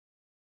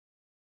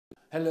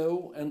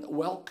Hello and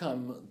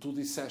welcome to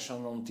this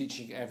session on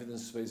teaching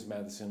evidence-based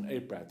medicine, a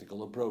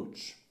practical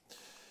approach.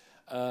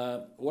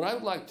 What I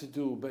would like to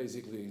do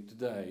basically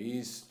today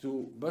is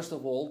to, first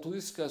of all, to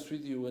discuss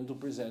with you and to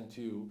present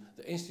to you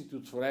the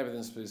Institute for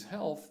Evidence-Based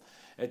Health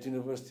at the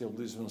University of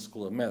Lisbon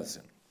School of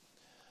Medicine.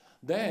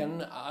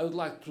 Then I would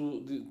like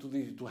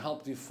to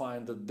help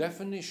define the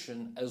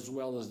definition as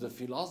well as the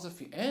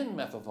philosophy and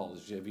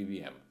methodology of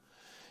EBM.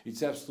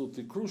 It's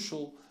absolutely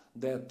crucial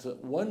that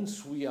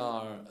once we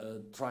are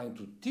trying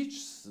to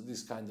teach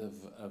this kind of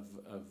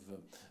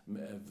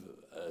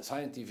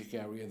scientific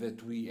area,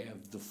 that we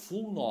have the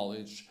full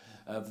knowledge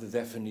of the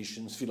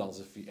definitions,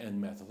 philosophy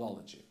and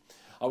methodology.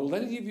 I will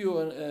then give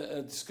you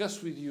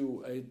discuss with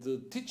you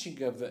the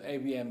teaching of the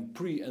ABM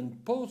pre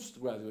and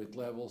postgraduate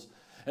levels,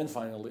 and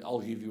finally I'll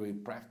give you a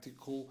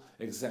practical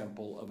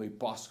example of a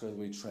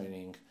postgraduate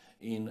training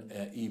in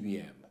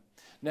EBM.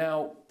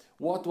 Now,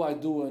 what do I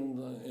do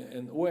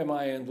and who am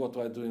I and what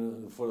do I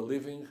do for a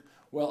living?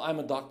 Well, I'm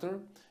a doctor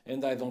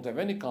and I don't have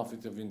any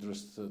conflict of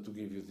interest to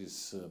give you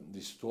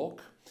this talk.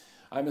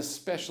 I'm a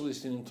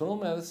specialist in internal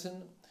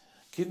medicine,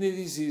 kidney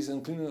disease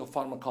and clinical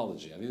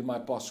pharmacology. I did my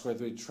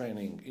postgraduate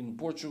training in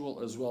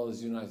Portugal as well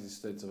as the United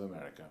States of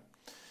America.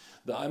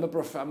 I'm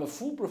a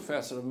full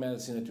professor of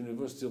medicine at the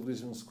University of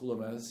Lisbon School of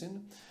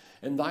Medicine,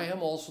 and I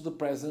am also the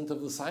president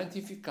of the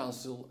Scientific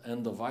Council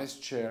and the vice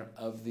chair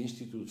of the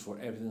Institute for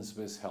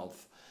Evidence-Based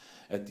Health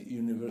at the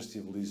University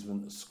of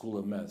Lisbon School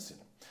of Medicine.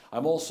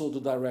 I'm also the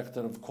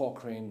director of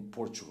Cochrane,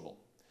 Portugal.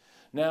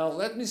 Now,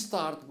 let me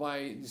start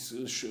by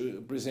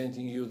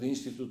presenting you the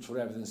Institute for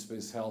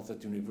Evidence-Based Health at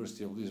the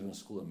University of Lisbon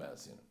School of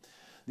Medicine.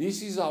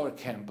 This is our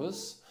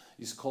campus.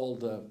 It's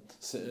called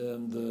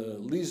the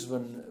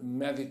Lisbon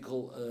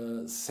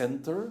Medical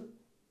Center,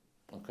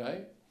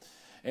 okay?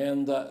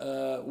 And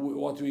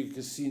what we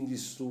can see in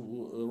these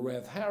two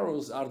red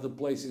arrows are the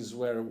places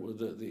where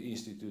the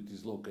institute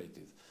is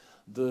located.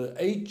 The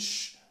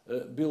H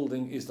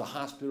building is the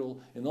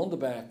hospital, and on the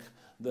back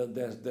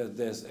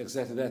there's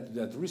exactly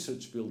that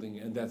research building,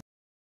 and that